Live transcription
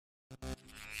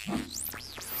Hey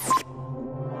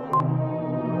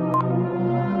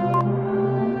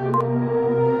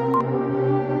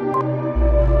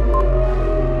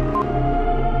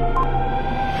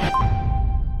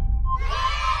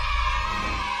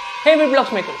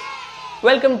Witblox makers,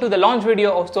 welcome to the launch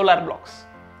video of Solar Blox.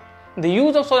 The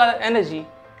use of solar energy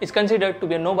is considered to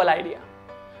be a noble idea.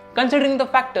 Considering the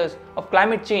factors of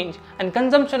climate change and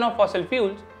consumption of fossil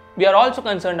fuels, we are also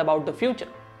concerned about the future.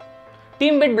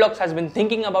 Team Witblox has been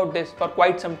thinking about this for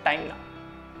quite some time now.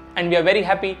 And we are very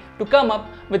happy to come up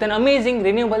with an amazing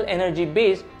renewable energy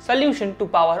based solution to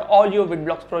power all your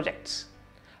Witblox projects.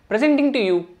 Presenting to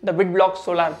you the Witblox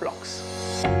Solar Blox.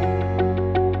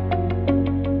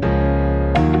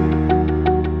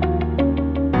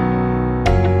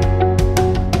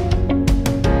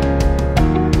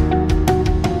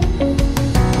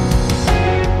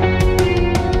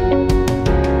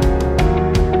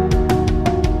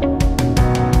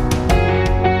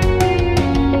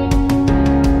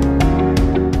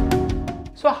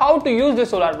 So how to use the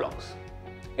Solar Blox?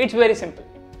 It's very simple.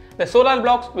 The Solar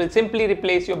Blox will simply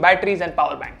replace your batteries and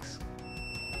power banks.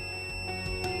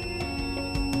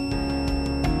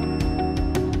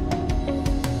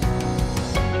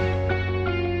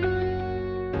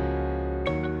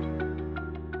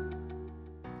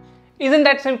 Isn't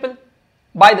that simple?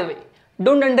 By the way,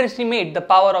 don't underestimate the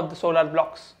power of the Solar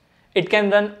Blox. It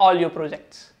can run all your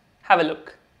projects. Have a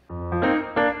look.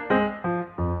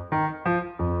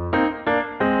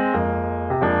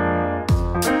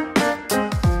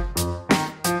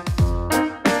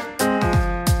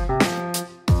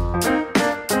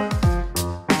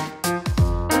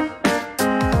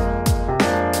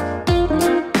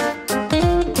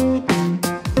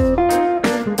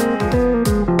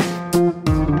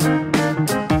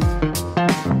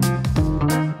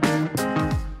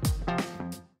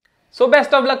 So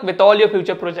best of luck with all your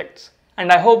future projects,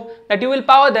 and I hope that you will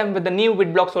power them with the new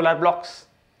Witblox Solar Blox.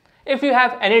 If you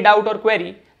have any doubt or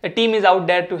query, the team is out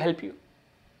there to help you.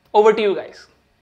 Over to you guys.